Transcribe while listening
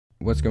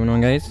What's going on,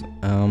 guys?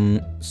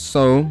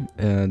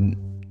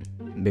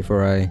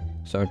 Before I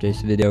start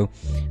this video,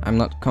 I'm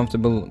not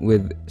comfortable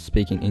with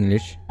speaking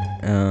English.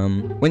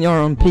 When you're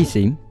on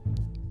PC,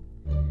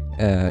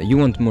 you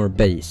want more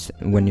bass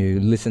when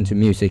you listen to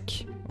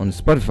music on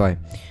Spotify.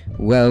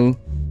 Well,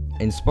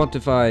 in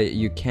Spotify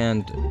you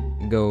can't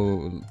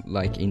go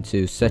like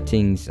into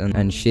settings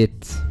and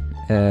shit.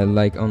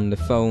 Like on the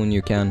phone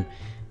you can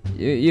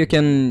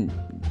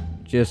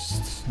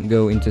just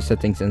go into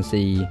settings and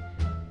see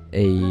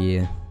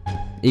a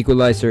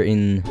equalizer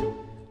in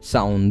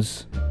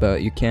sounds,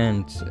 but you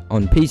can't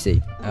on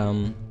PC.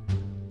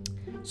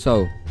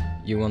 So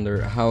you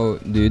wonder, how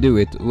do you do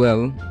it?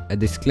 Well, a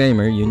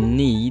disclaimer: you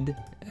need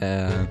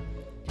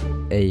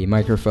a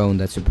microphone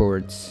that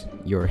supports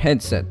your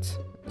headset,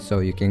 so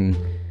you can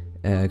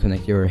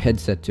connect your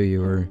headset to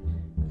your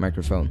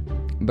microphone.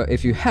 But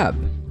if you have,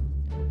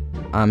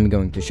 I'm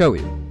going to show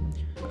you.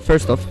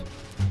 First off,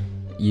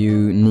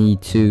 you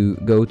need to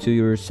go to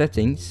your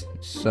settings.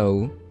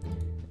 So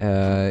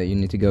you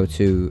need to go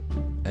to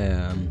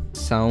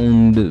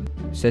sound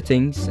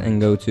settings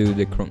and go to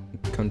the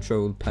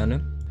control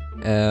panel.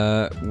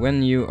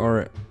 When you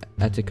are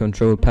at the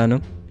control panel,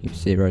 you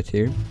see right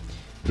here,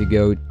 you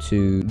go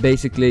to,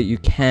 basically you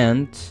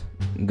can't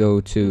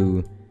go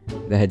to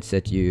the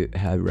headset you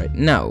have right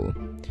now.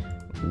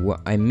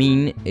 What I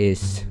mean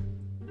is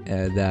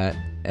that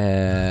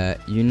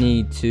you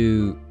need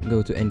to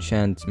go to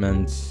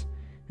enchantments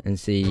and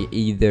see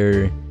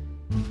either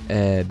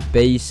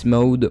bass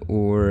mode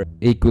or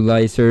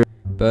equalizer,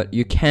 but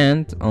you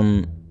can't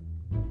on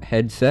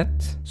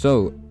headset.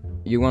 So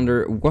you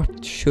wonder,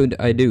 what should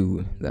I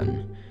do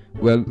then?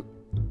 Well,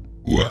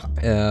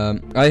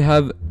 I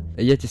have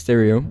a Yeti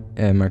stereo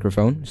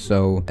microphone,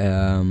 so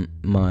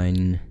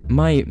my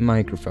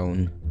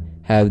microphone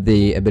have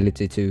the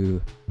ability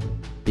to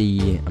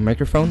be a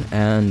microphone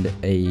and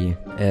a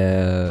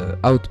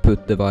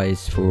output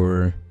device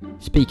for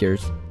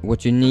speakers.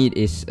 What you need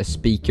is a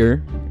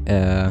speaker.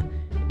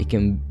 It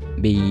can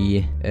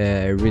be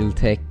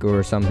Realtek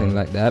or something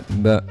like that,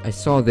 but I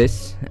saw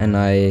this and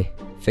I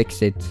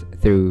fixed it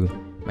through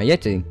my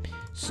Yeti.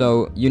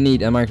 So you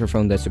need a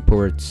microphone that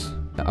supports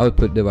the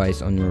output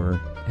device on your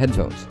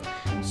headphones.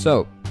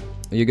 So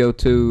you go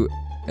to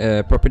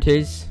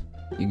properties,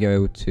 you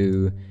go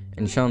to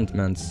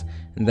enchantments,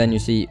 and then you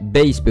see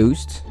bass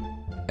boost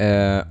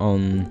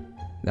on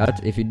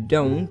that. If you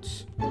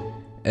don't,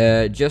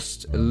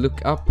 just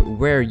look up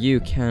where you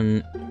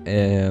can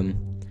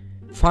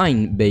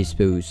find bass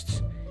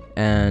boost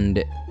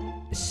and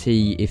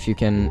see if you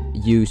can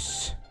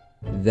use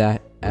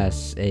that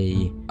as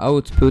a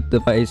output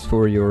device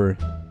for your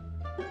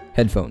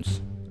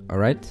headphones.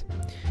 Alright,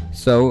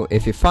 so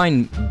if you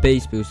find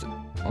bass boost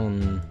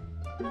on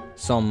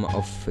some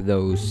of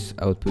those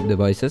output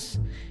devices,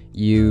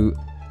 you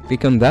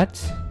click on that,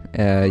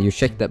 you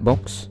check that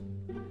box,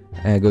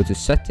 go to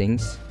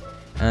settings,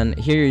 and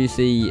here you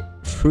see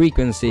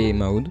frequency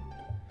mode.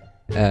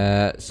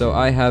 So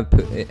I have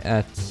put it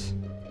at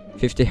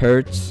 50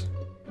 Hertz,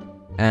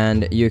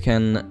 and you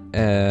can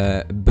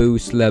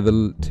boost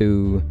level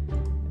to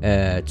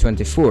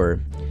 24.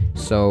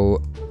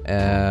 So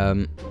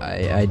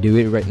I do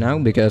it right now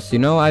because, you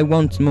know, I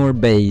want more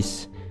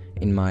bass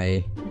in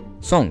my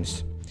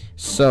songs.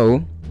 So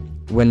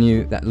when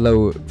you, that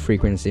low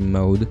frequency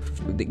mode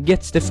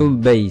gets the full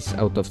bass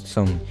out of the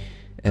song,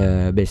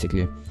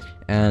 basically,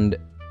 and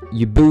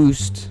you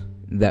boost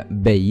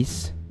that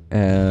bass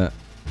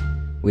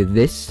with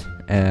this,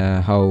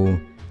 how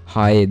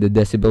high the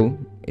decibel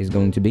is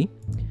going to be.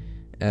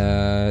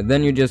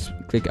 Then you just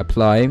click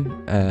apply,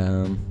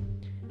 and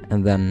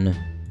then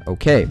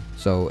okay.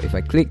 So if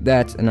I click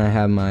that and I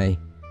have my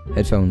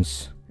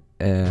headphones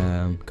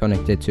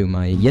connected to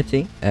my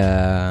Yeti,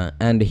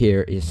 and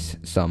here is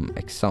some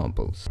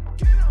examples.